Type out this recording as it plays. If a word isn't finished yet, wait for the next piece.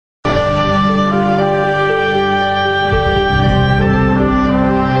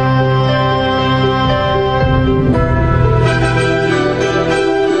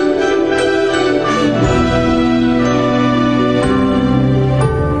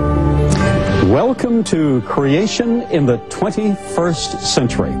Welcome to Creation in the 21st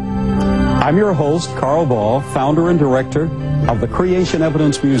Century. I'm your host, Carl Ball, founder and director of the Creation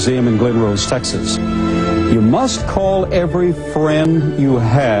Evidence Museum in Glen Rose, Texas. You must call every friend you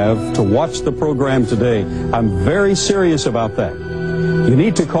have to watch the program today. I'm very serious about that. You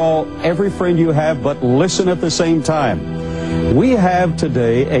need to call every friend you have, but listen at the same time. We have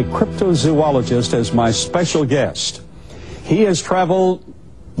today a cryptozoologist as my special guest. He has traveled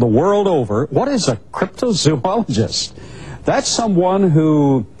the world over. What is a cryptozoologist? That's someone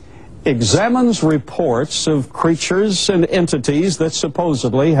who examines reports of creatures and entities that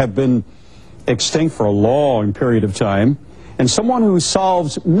supposedly have been extinct for a long period of time, and someone who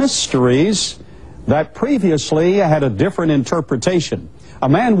solves mysteries that previously had a different interpretation. A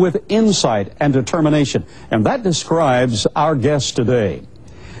man with insight and determination, and that describes our guest today.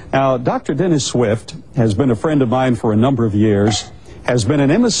 Now, Dr. Dennis Swift has been a friend of mine for a number of years, has been an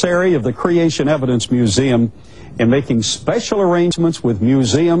emissary of the Creation Evidence Museum in making special arrangements with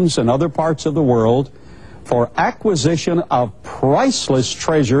museums in other parts of the world for acquisition of priceless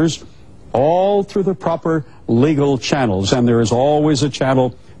treasures, all through the proper legal channels. And there is always a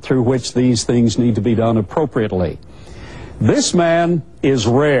channel through which these things need to be done appropriately. This man is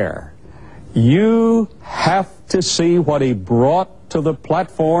rare. You have to see what he brought to the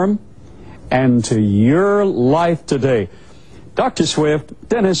platform and to your life today. Dr. Swift,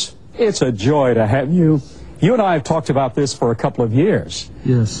 Dennis, it's a joy to have you. You and I have talked about this for a couple of years.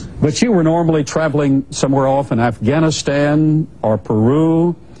 Yes. But you were normally traveling somewhere off in Afghanistan or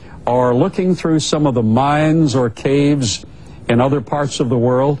Peru, or looking through some of the mines or caves in other parts of the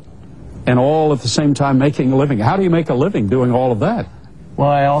world, and all at the same time making a living. How do you make a living doing all of that? Well,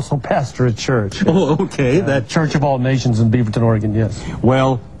 I also pastor a church. Oh, okay. That Church of All Nations in Beaverton, Oregon, yes.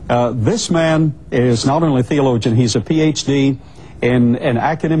 Well, this man is not only a theologian, he's a PhD in an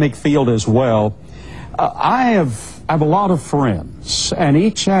academic field as well. I have a lot of friends, and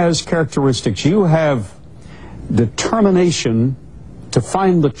each has characteristics. You have determination to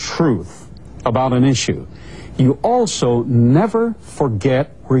find the truth about an issue. You also never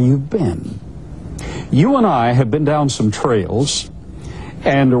forget where you've been. You and I have been down some trails,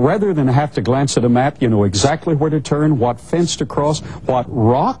 and rather than have to glance at a map, you know exactly where to turn, what fence to cross, what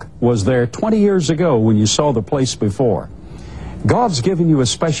rock was there 20 years ago when you saw the place before. God's given you a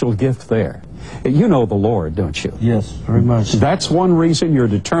special gift there. You know the Lord, don't you? Yes, very much. That's one reason you're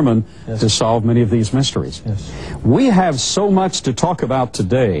determined to solve many of these mysteries. Yes. We have so much to talk about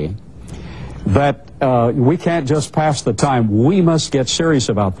today that we can't just pass the time. We must get serious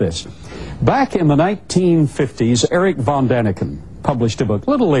about this. Back in the 1950s, Erich von Däniken published a book, a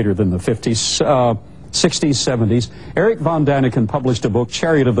little later than the 50s, 60s, 70s. Erich von Däniken published a book,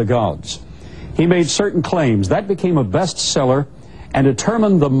 Chariot of the Gods. He made certain claims. That became a bestseller and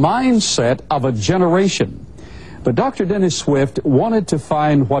determined the mindset of a generation. But Dr. Dennis Swift wanted to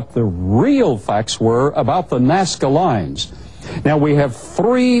find what the real facts were about the Nazca lines. Now, we have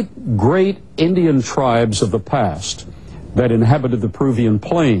three great Indian tribes of the past that inhabited the Peruvian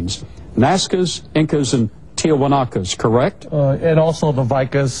plains: Nazcas, Incas, and Tiahuanacas, correct? And also the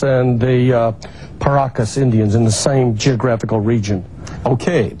Vicas and the Paracas Indians in the same geographical region.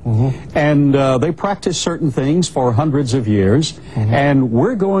 Okay. And they practiced certain things for hundreds of years, and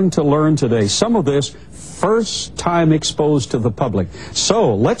we're going to learn today some of this first time exposed to the public.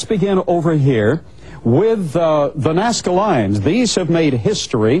 So let's begin over here with the Nazca lines. These have made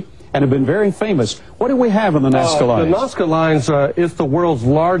history and have been very famous. What do we have in the Nazca lines? The Nazca lines is the world's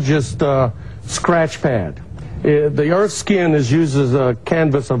largest scratch pad. The Earth's skin is used as a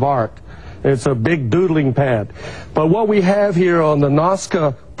canvas of art. It's a big doodling pad. But what we have here on the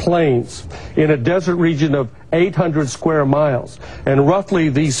Nazca plains, in a desert region of 800 square miles, and roughly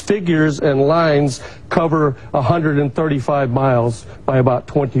these figures and lines cover 135 miles by about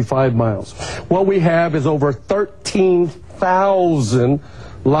 25 miles. What we have is over 13,000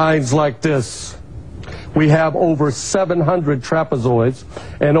 lines like this. We have over 700 trapezoids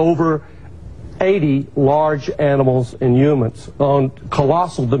and over 80 large animals and humans on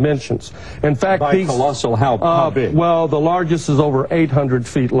colossal dimensions. In fact, By colossal, how big? Well, the largest is over 800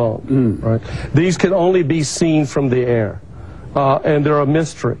 feet long. Right? These can only be seen from the air, and they're a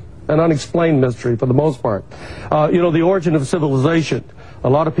mystery, an unexplained mystery for the most part. You know, the origin of civilization. A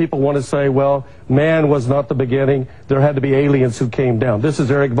lot of people want to say, well, man was not the beginning. There had to be aliens who came down. This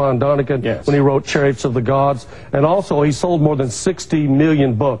is Erich von Däniken when he wrote Chariots of the Gods. And also, he sold more than 60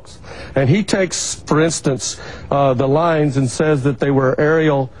 million books. And he takes, for instance, the lines and says that they were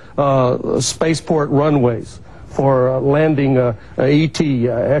aerial spaceport runways for landing ET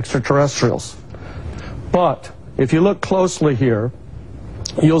extraterrestrials. But if you look closely here,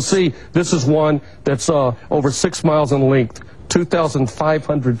 You'll see this is one that's over 6 miles in length,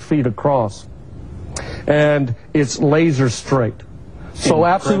 2,500 feet across, and it's laser straight. So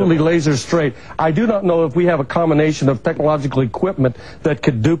absolutely laser straight. I do not know if we have a combination of technological equipment that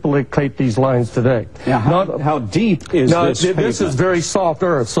could duplicate these lines today. Now, how deep is this pavement? This is very soft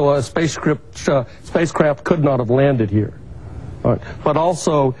earth, so a spacecraft could not have landed here. Right. But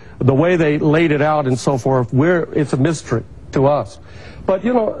also, the way they laid it out and so forth, it's a mystery to us. But,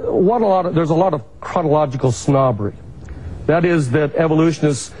 you know, there's a lot of chronological snobbery. That is that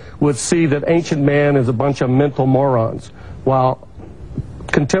evolutionists would see that ancient man is a bunch of mental morons, while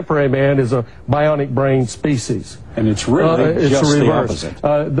contemporary man is a bionic brain species. And it's really just the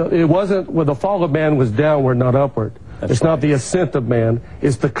opposite. It wasn't, when the fall of man was downward, not upward. That's it's not the ascent of man,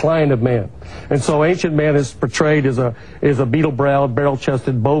 it's the decline of man. And so ancient man is portrayed as a beetle-browed,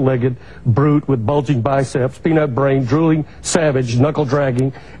 barrel-chested, bow-legged brute with bulging biceps, peanut brain, drooling savage,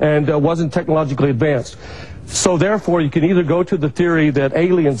 knuckle-dragging, and wasn't technologically advanced. So therefore, you can either go to the theory that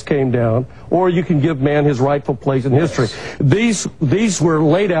aliens came down, or you can give man his rightful place in history. These were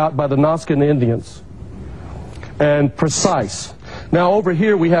laid out by the Nazca Indians, and precise. Now over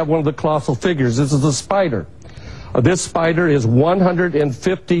here we have one of the colossal figures. This is a spider. This spider is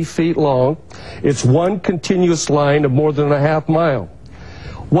 150 feet long. It's one continuous line of more than a half mile.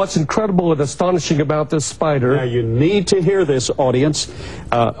 What's incredible and astonishing about this spider... Now you need to hear this, audience.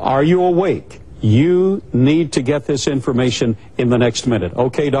 Are you awake? You need to get this information in the next minute.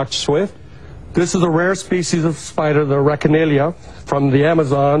 Okay, Dr. Swift? This is a rare species of spider, the Racinalia, from the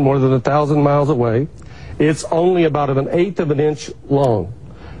Amazon, more than 1,000 miles away. It's only about 1/8 of an inch long,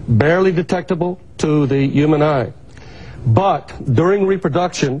 barely detectable to the human eye. But during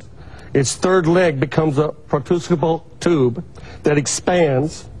reproduction, its third leg becomes a protrusible tube that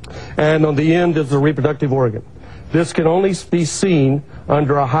expands, and on the end is the reproductive organ. This can only be seen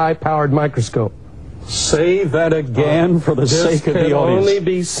under a high-powered microscope. Say that again for the sake of the This can audience. only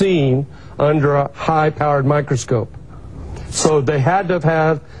be seen under a high-powered microscope. So they had to have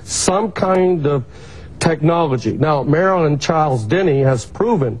had some kind of technology. Now, Marilyn Childs Denny has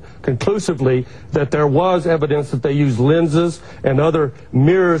proven conclusively that there was evidence that they used lenses and other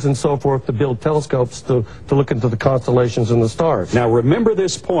mirrors and so forth to build telescopes to look into the constellations and the stars. Now remember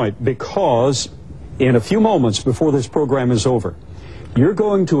this point, because in a few moments before this program is over, you're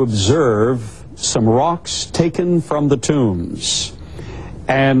going to observe some rocks taken from the tombs,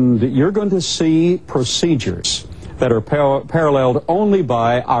 and you're going to see procedures that are paralleled only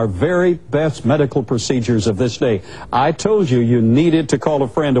by our very best medical procedures of this day. I told you you needed to call a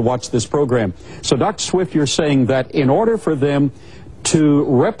friend to watch this program. So Dr. Swift, you're saying that in order for them to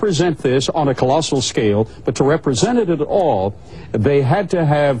represent this on a colossal scale, but to represent it at all, they had to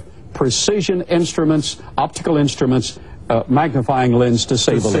have precision instruments, optical instruments, magnifying lens, to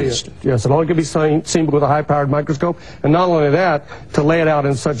say the least. Yes, it only can be seen with a high-powered microscope, and not only that, to lay it out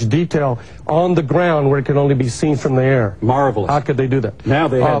in such detail on the ground where it can only be seen from the air. Marvelous. How could they do that? Now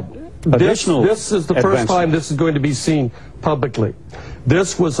they have additional This is the first time this is going to be seen publicly.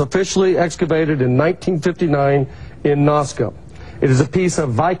 This was officially excavated in 1959 in Nazca. It is a piece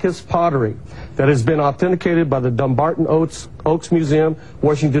of vicus pottery that has been authenticated by the Dumbarton Oaks Museum,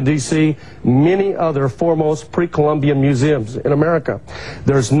 Washington, D.C., many other foremost pre-Columbian museums in America.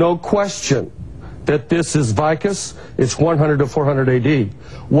 There's no question that this is vicus. It's 100 to 400 A.D.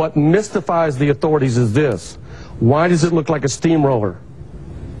 What mystifies the authorities is this. Why does it look like a steamroller?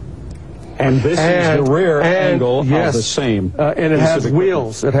 And this is the rear angle of the same. And it has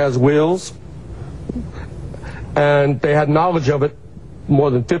wheels. It has wheels. And they had knowledge of it more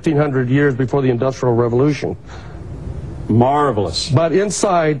than 1,500 years before the Industrial Revolution. Marvelous. But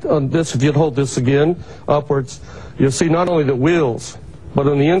inside on this, if you'd hold this again upwards, you'll see not only the wheels, but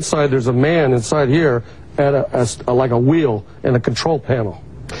on the inside there's a man inside here and like a wheel and a control panel.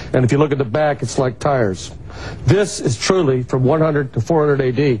 And if you look at the back, it's like tires. This is truly from 100 to 400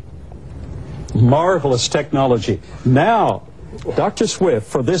 A.D. Marvelous technology. Now, Dr. Swift,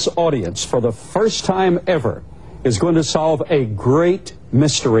 for this audience, for the first time ever, is going to solve a great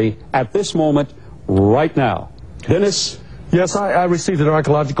mystery at this moment, right now. Dennis? Yes, I received an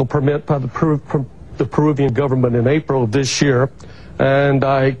archaeological permit by the Peruvian government in April of this year, and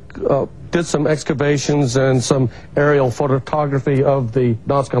I did some excavations and some aerial photography of the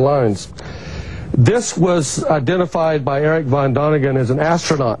Nazca lines. This was identified by Eric von Däniken as an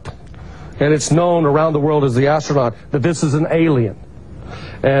astronaut, and it's known around the world as the astronaut that this is an alien.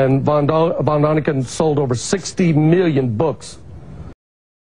 And von Däniken sold over 60 million books